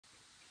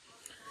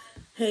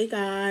Hey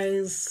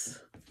guys,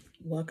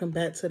 welcome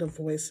back to The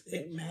Voice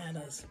It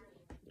Matters.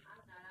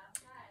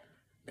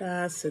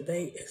 Guys,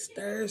 today is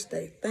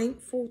Thursday.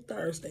 Thankful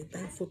Thursday.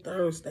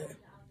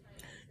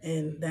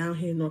 And down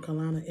here in North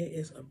Carolina, it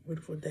is a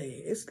beautiful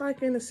day. It's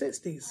like in the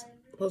 60s.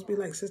 Supposed to be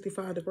like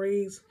 65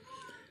 degrees.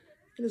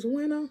 It is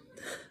winter.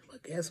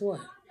 But guess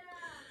what?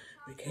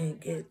 We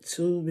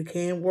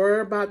can't worry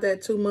about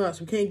that too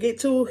much. We can't get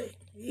too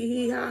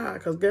hee-hee-ha,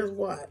 because guess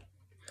what?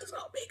 It's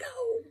all big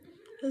old.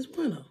 It's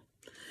winter.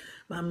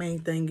 My main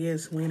thing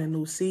is we're in a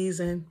new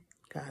season.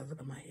 Guys, look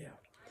at my hair.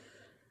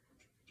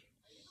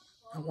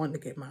 I wanted to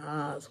get my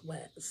eyes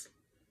waxed.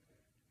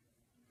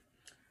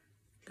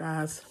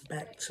 Guys,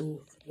 back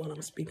to what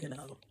I'm speaking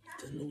of,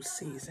 the new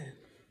season.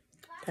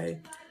 Okay?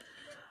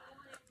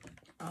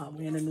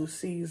 We're in a new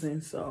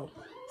season, so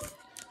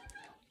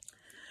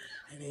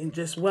it ain't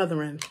just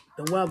weathering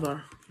the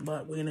weather,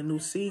 but we're in a new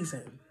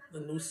season.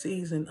 The new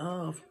season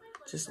of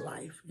just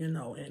life, and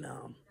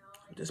I'm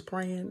just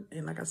praying.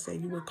 And like I said,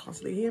 you will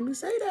constantly hear me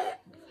say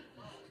that.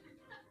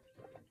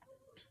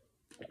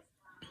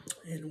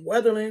 And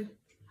weathering.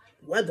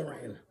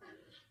 The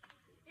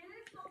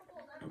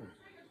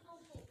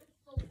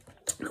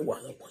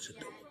weather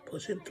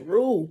pushing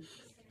through.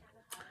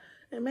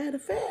 And matter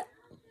of fact,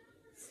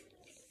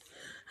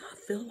 I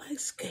feel like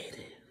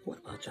skating. What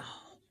about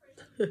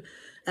y'all?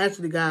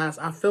 Actually, guys,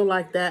 I feel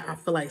like that. I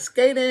feel like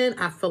skating.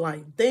 I feel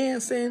like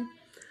dancing.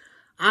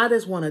 I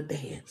just want to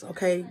dance,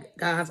 okay?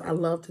 Guys, I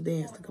love to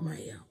dance. Look at my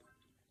hair.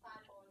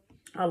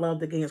 I love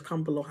to dance.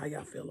 Comment below how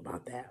y'all feel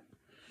about that.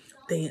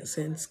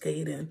 Dancing,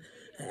 skating.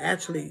 And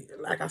actually,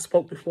 like I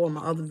spoke before in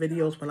my other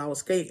videos when I was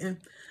skating,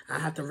 I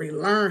had to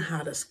relearn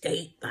how to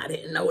skate. I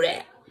didn't know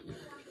that.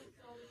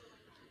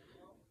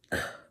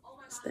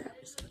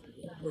 Steps.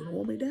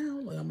 Roll me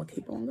down. Well, I'm going to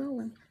keep on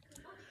going.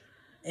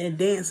 And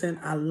dancing,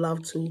 I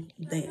love to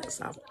dance.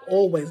 I've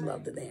always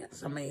loved to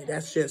dance. I mean,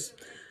 that's just,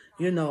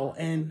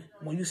 and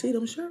when you see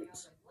them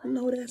shirts,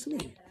 that's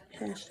me.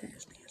 Hashtag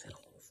dance it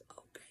off.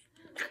 Okay.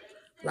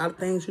 A lot of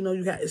things,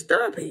 you got, it's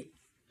therapy.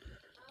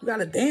 You got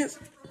to dance.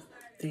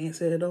 Dance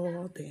it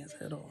off.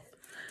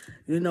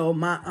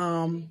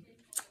 My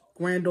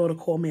granddaughter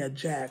called me a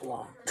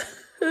jaguar.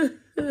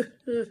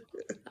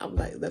 I'm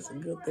like, that's a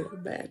good thing, a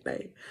bad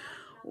thing.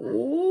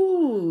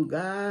 Ooh,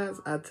 guys,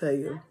 I tell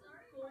you.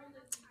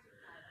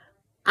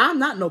 I'm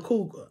not no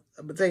cougar.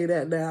 I'm going to tell you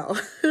that now.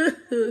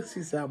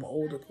 She said I'm an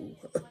older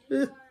cougar.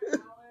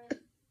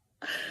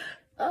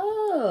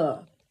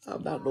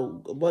 I'm not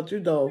no, but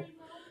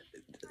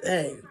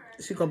hey,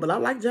 she go, but I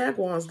like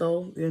Jaguars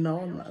though,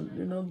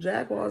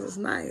 Jaguars is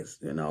nice,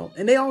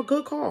 and they all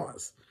good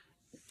cars,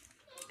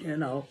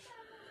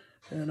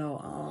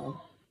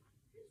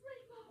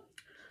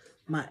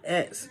 my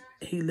ex,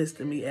 he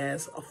listed me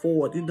as a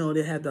Ford.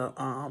 They had the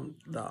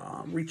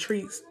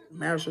retreats,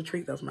 marriage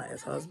retreat. That's my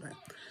ex-husband,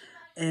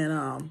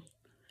 and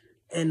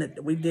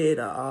we did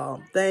a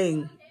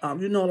thing,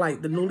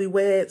 like the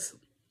newlyweds.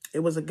 It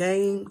was a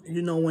game,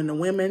 when the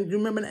women, you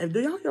remember that? Do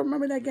y'all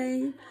remember that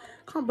game?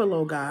 Comment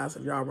below, guys,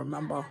 if y'all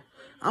remember.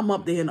 I'm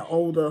up there in the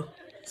older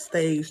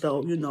stage,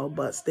 though,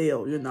 but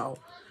still,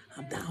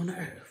 I'm down to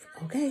earth,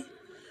 okay?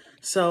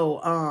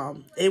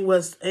 So, it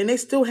was, and they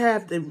still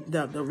have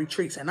the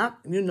retreats, and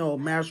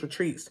marriage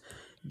retreats.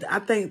 I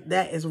think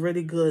that is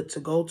really good to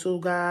go to,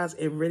 guys.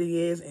 It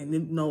really is, and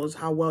it knows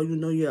how well you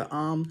know your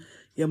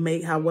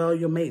mate, how well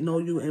your mate know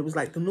you. It was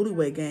like the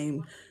newlywed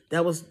game.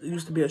 That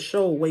used to be a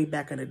show way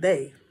back in the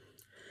day.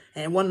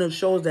 And one of the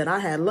shows that I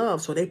had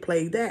loved, so they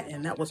played that,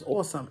 and that was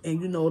awesome.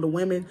 And, the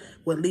women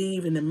would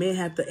leave, and the men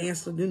had to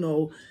answer,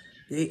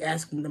 they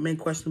asked the men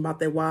questions about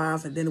their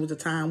wives, and then there was a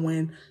time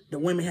when the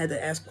women had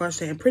to ask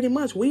questions, and pretty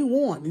much we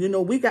won.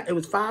 It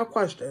was 5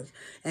 questions.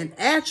 And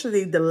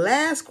actually, the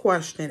last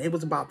question, it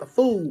was about the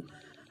food.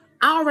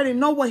 I already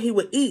know what he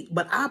would eat,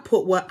 but I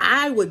put what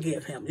I would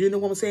give him. You know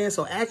what I'm saying?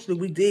 So actually,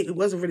 we did. It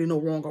wasn't really no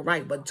wrong or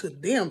right, but to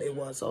them, it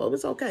was. So it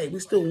was okay. We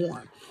still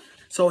won.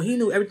 So he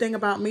knew everything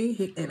about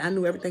me, and I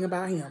knew everything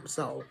about him.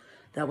 So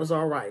that was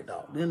all right,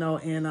 though.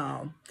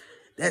 And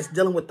that's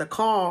dealing with the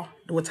car,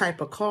 what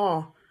type of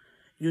car,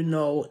 and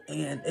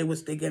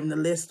they gave him the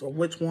list of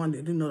which one,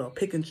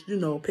 pick and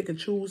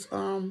choose.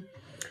 And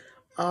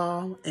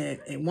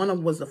one of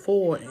them was the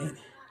Ford, and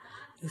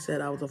he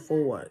said I was a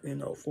Ford.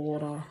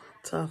 Ford are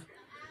tough,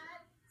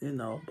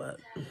 but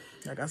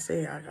like I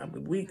said,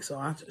 I'm weak, so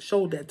I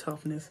showed that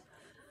toughness,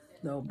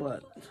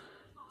 but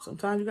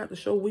sometimes you got to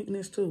show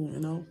weakness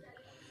too,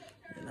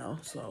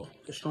 so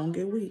the strong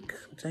get weak.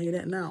 I'll tell you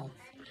that now.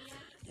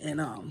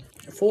 And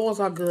Fords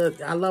are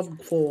good. I love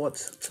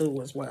Fords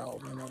too as well.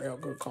 They're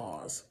good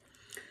cars.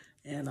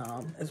 And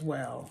as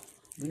well,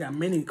 we got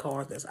many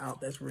cars that's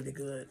out that's really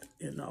good.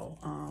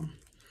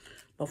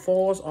 But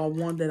Fords are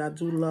one that I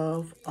do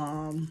love.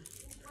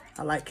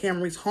 I like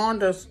Camrys.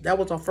 Hondas, that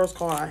was our first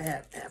car I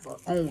had ever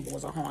owned,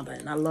 was a Honda,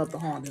 and I love the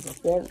Honda.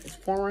 It's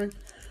foreign.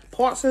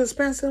 Parts are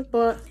expensive,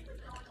 but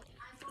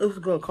it's a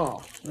good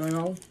car,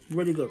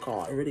 really good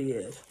car. It really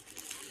is,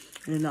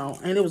 and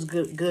it was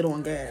good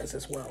on gas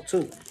as well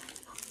too.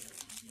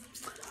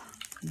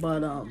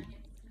 But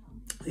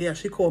Yeah,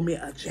 she called me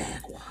a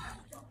jaguar.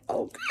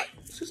 Okay.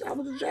 She said I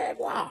was a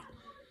jaguar.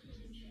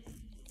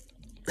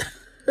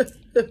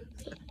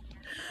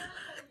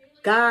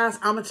 Guys,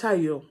 I'm going to tell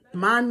you,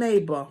 my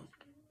neighbor,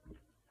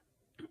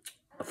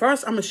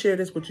 first I'm going to share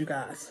this with you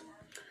guys.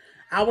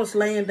 I was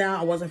laying down.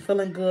 I wasn't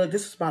feeling good.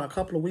 This was about a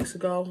couple of weeks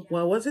ago.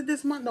 Well, was it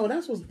this month? No,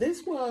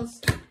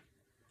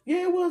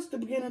 yeah, it was the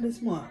beginning of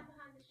this month.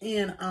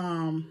 And,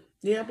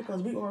 yeah,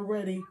 because we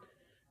already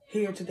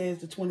here. Today is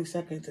the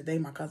 22nd. Today,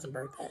 my cousin's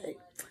birthday.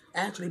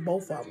 Actually,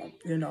 both of them,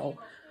 you know.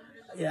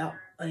 Yeah,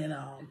 and,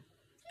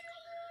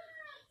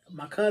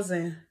 my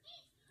cousin,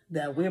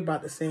 that we're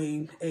about the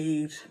same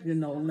age, you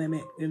know,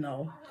 limit, you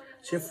know.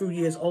 She's a few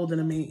years older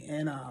than me,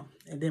 and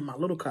then my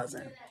little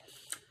cousin.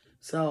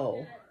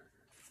 So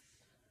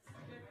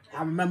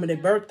I remember their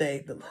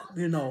birthday,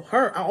 you know,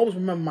 I always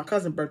remember my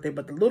cousin's birthday,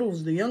 but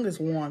the youngest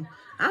one,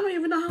 I don't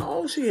even know how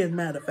old she is,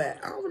 matter of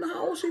fact. I don't even know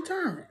how old she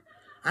turned.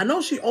 I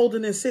know she's older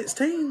than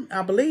 16,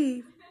 I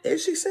believe.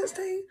 Is she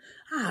 16?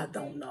 I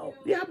don't know.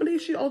 Yeah, I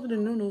believe she's older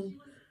than Nunu,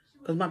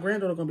 because my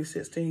granddaughter going to be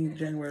 16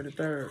 January the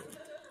 3rd.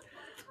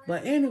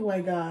 But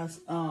anyway, guys,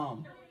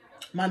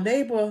 my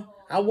neighbor,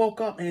 I woke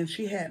up and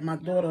she had my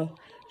daughter,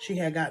 she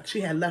had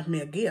left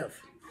me a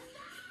gift.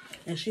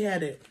 And she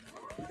had it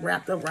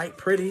wrapped up right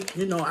pretty.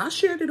 You know, I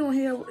shared it on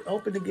here,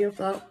 opened the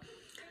gift up.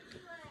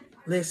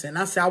 Listen,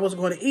 I said I was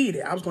going to eat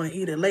it. I was going to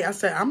eat it late. I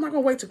said, I'm not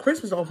going to wait till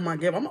Christmas to open my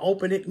gift. I'm going to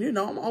open it, you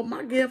know, I'm going to open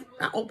my gift.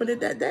 I opened it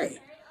that day.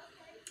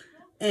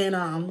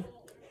 And,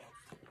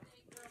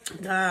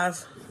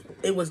 guys,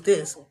 it was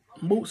this,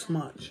 Moose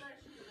Munch.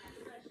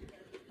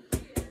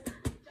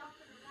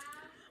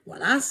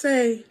 When I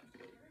say,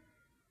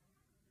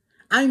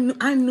 I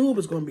knew it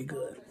was going to be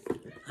good.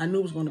 I knew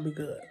it was going to be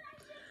good.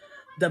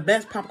 The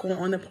best popcorn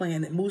on the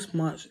planet, Moose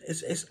Munch.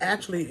 It's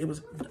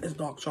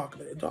dark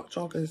chocolate. Dark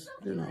chocolate is,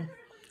 you know,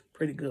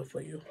 pretty good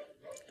for you.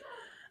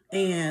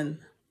 And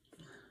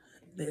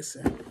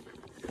listen,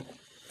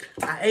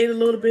 I ate a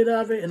little bit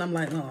of it, and I'm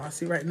like, no, I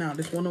see right now,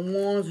 this one of the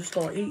ones you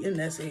start eating,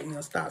 that's it. You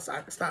know, stop. So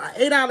I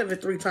ate out of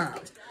it 3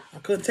 times. I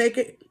couldn't take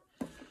it.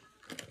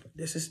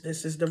 This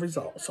is the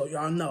result. So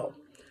y'all know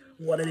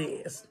what it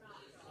is.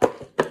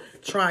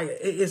 Try it.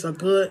 It is a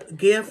good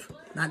gift.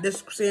 Not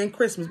just saying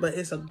Christmas, but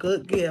it's a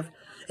good gift.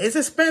 It's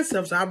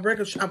expensive, so I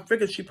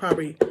figured she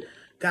probably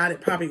got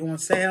it on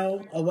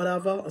sale or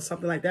whatever or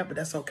something like that. But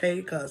that's okay,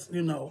 because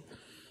you know,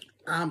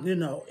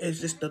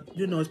 it's just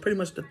it's pretty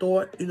much the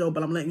thought, you know.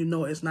 But I'm letting you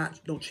know it's not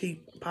no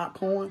cheap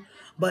popcorn,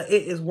 but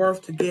it is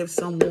worth to give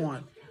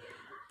someone.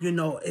 You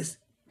know,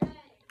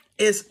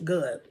 it's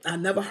good. I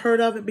never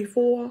heard of it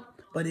before,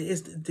 but it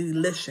is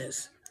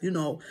delicious. You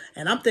know,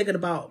 and I'm thinking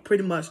about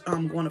pretty much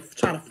I'm going to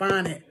try to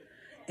find it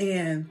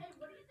and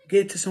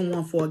get it to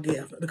someone for a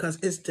gift, because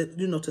it's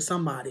to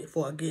somebody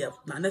for a gift.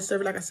 Not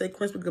necessarily, like I say,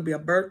 Christmas could be a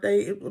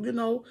birthday, you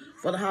know,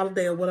 for the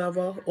holiday or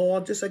whatever, or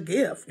just a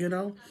gift, you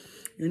know.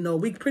 You know,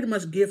 we pretty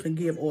much give and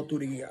give all through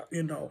the year,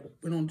 you know.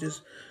 We don't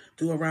just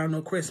do around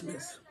no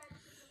Christmas.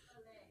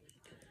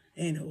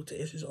 Anywho, to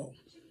its own.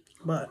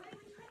 But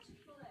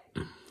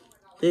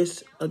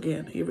this,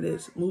 again, here it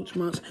is, Mooch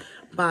Munch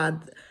by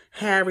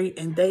Harry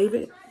and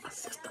David. My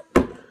sister.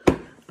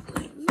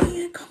 Like,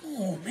 man, come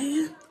on,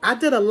 man. I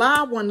did a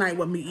live one night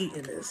with me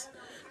eating this.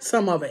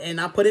 Some of it.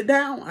 And I put it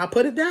down.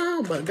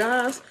 But,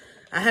 guys,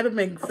 I haven't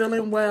been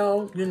feeling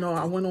well. You know,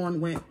 I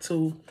went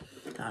to,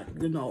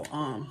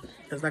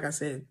 because like I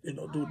said, you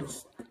know, do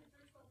this.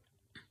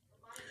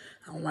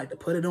 I don't like to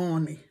put it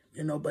on me,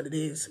 you know, but it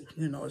is,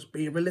 you know, it's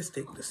being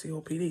realistic, the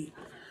COPD.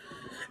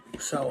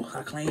 So,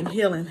 I claim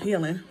healing.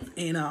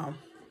 And,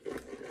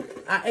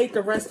 I ate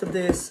the rest of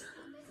this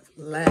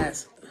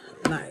last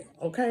night,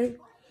 okay?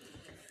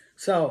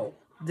 So,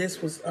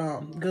 this was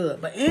good.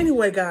 But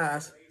anyway,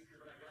 guys,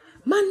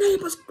 my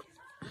neighbors,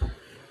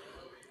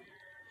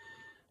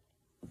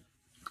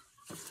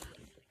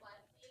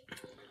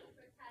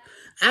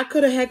 I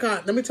could have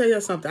got, let me tell you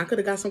something. I could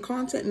have got some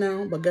content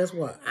now, but guess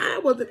what?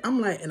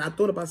 I'm like, and I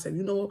thought about saying,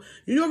 you know,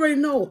 you already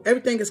know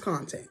everything is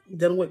content.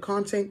 Dealing with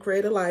content,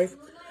 create a life.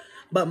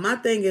 But my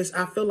thing is,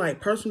 I feel like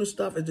personal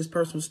stuff is just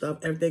personal stuff.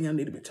 Everything I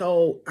need to be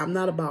told. I'm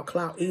not about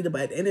clout either,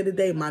 but at the end of the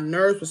day, my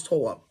nerves was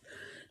tore up.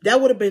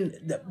 That would have been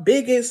the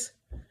biggest.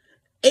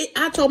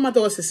 I told my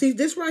daughter, see,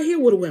 this right here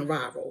would have went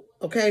viral,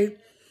 okay?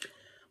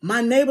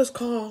 My neighbor's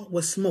car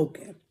was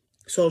smoking.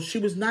 So she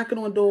was knocking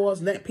on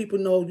doors, letting people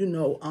know, you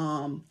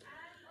know,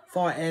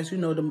 far as, you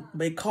know, the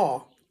big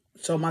car.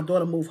 So my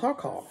daughter moved her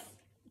car.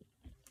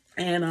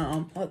 And,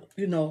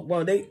 you know,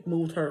 well, they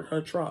moved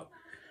her truck.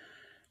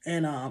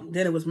 And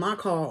then it was my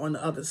car on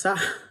the other side.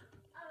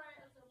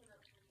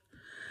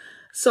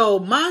 So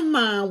my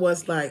mind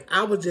was like,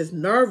 I was just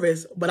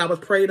nervous, but I was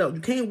prayed up.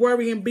 You can't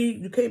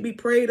be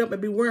prayed up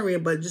and be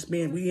worrying, but just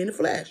we in the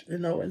flesh, you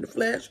know, in the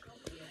flesh.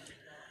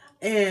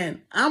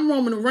 And I'm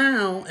roaming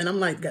around and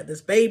I'm like, got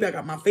this baby, I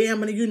got my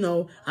family, you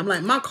know. I'm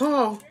like, my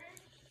car,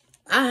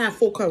 I have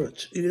full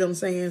coverage, you know what I'm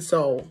saying?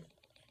 So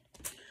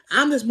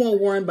I'm just more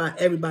worried about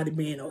everybody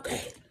being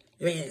okay,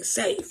 being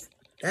safe.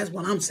 That's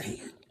what I'm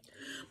saying.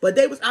 But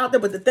they was out there.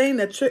 But the thing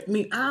that tricked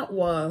me out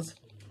was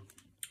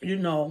you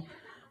know,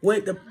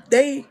 with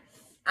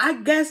I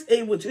guess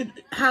it was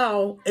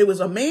how it was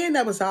a man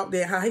that was out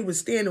there, how he was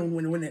standing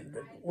when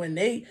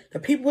the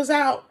people was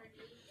out.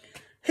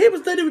 He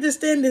was literally just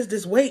standing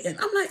this waiting.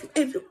 I'm like,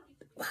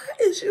 why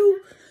is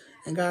you?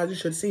 And God, you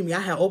should have seen me. I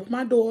had opened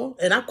my door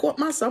and I caught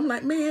myself. I'm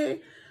like, man,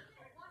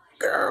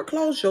 girl,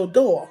 close your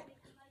door.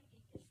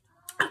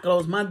 I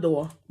closed my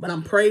door, but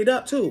I'm prayed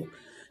up too.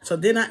 So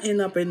then I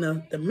end up in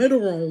the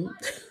middle room,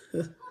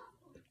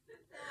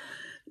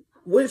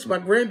 which my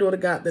granddaughter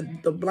got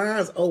the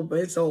blinds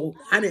open. So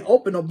I didn't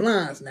open no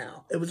blinds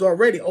now. It was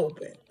already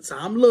open. So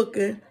I'm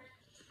looking,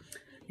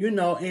 you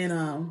know,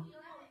 and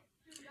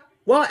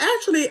well,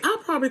 actually, I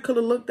probably could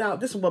have looked out.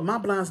 This is what my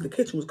blinds in the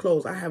kitchen was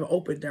closed. I have it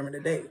open during the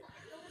day.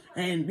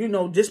 And, you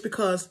know, just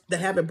because they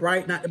have it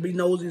bright, not to be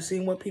nosy,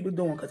 seeing what people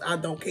doing, because I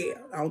don't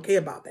care. I don't care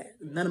about that.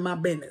 None of my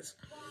business.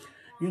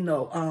 You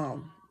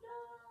know,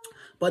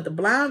 but the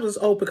blinds was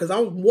open because I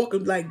was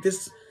walking like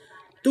this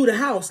through the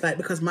house, like,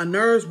 because my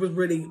nerves was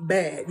really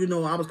bad. You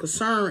know, I was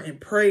concerned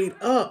and prayed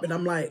up. And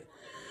I'm like,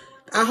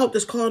 I hope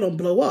this car don't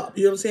blow up.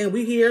 You know what I'm saying?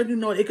 We here, you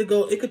know, it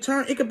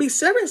could be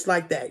serious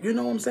like that. You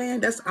know what I'm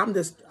saying?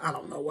 I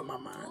don't know what my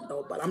mind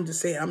though, but I'm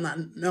just saying, I'm not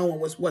knowing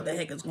what the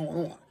heck is going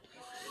on.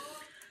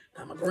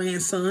 Now, my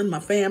grandson, my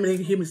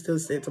family, he was still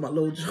saying to my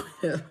little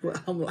joint.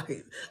 I'm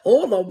like,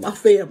 all of my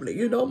family,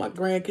 you know, my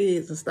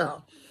grandkids and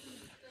stuff.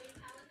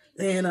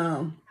 And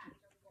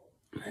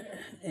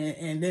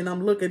then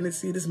I'm looking to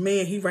see this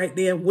man, he right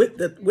there with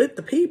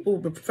the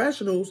people, the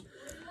professionals.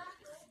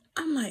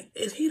 I'm like,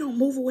 if he don't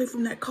move away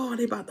from that car,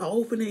 they about to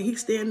open it,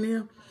 he's standing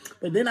there.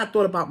 But then I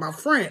thought about my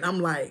friend. I'm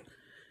like,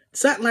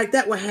 something like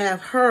that would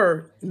have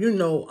her, you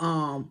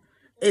know,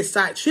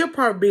 excited. She'll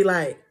probably be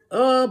like,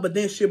 but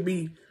then she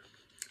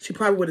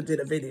probably would have did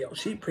a video.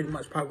 She pretty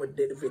much probably would have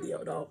did a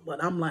video though.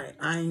 But I'm like,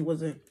 I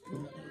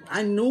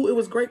knew it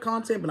was great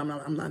content, but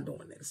I'm not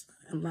doing this.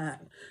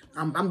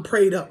 I'm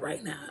prayed up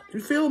right now. You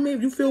feel me?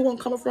 If you feel where I'm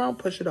coming from,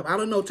 push it up. I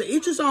don't know. To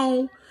each his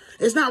own.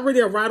 It's not really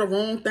a right or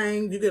wrong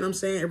thing. You get what I'm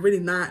saying? It really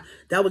not.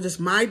 That was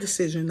just my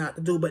decision not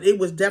to do. But it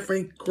was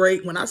definitely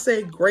great. When I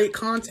say great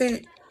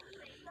content,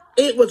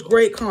 it was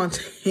great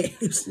content.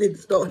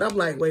 And I'm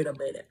like, wait a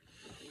minute.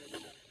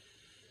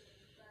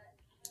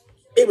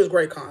 It was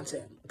great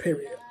content,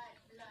 period.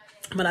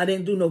 But I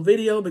didn't do no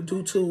video, but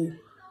due to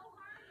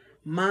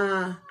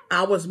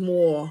I was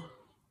more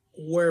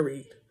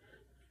worried.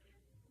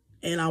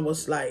 And I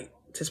was like,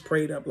 just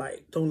prayed up,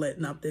 like, don't let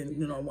nothing,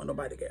 you know, I want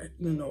nobody to get,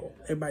 you know,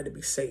 everybody to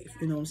be safe.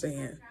 You know what I'm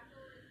saying?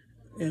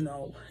 You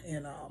know,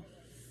 and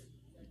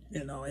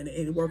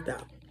it worked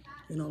out.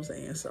 You know what I'm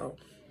saying? So,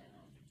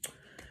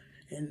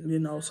 and, you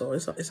know, so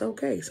it's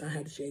okay. So I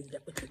had to share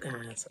that with you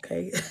guys,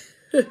 okay?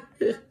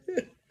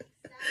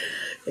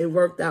 It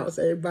worked out.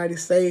 So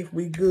everybody's safe.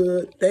 We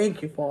good.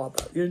 Thank you,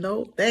 Father. You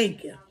know,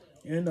 thank you.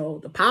 You know,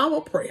 the power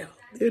of prayer,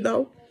 you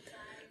know.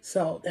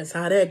 So that's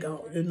how that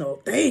goes. You know,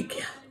 thank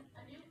you.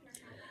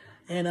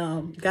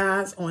 And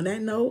guys, on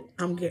that note,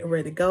 I'm getting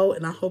ready to go.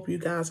 And I hope you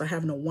guys are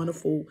having a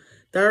wonderful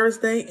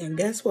Thursday. And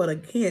guess what?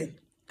 Again,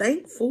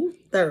 Thankful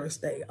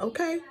Thursday.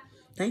 Okay?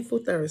 Thankful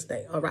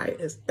Thursday. All right?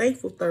 It's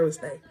Thankful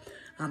Thursday.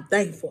 I'm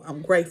thankful.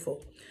 I'm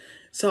grateful.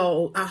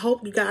 So I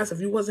hope you guys,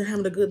 if you wasn't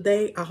having a good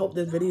day, I hope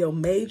this video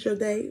made your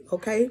day.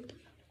 Okay?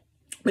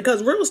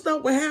 Because real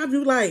stuff will have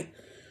you like,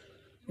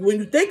 when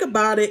you think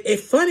about it,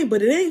 it's funny,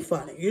 but it ain't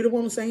funny. You know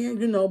what I'm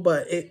saying? You know,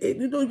 but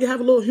you know, you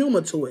have a little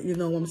humor to it. You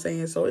know what I'm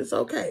saying? So it's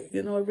okay.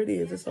 You know, it really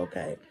is. It's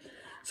okay.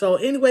 So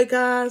anyway,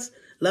 guys,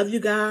 love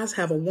you guys.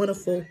 Have a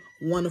wonderful,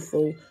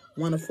 wonderful,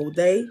 wonderful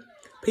day.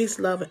 Peace,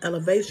 love, and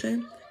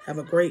elevation. Have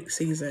a great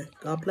season.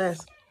 God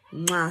bless.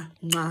 Mwah,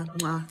 mwah,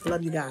 mwah.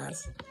 Love you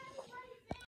guys.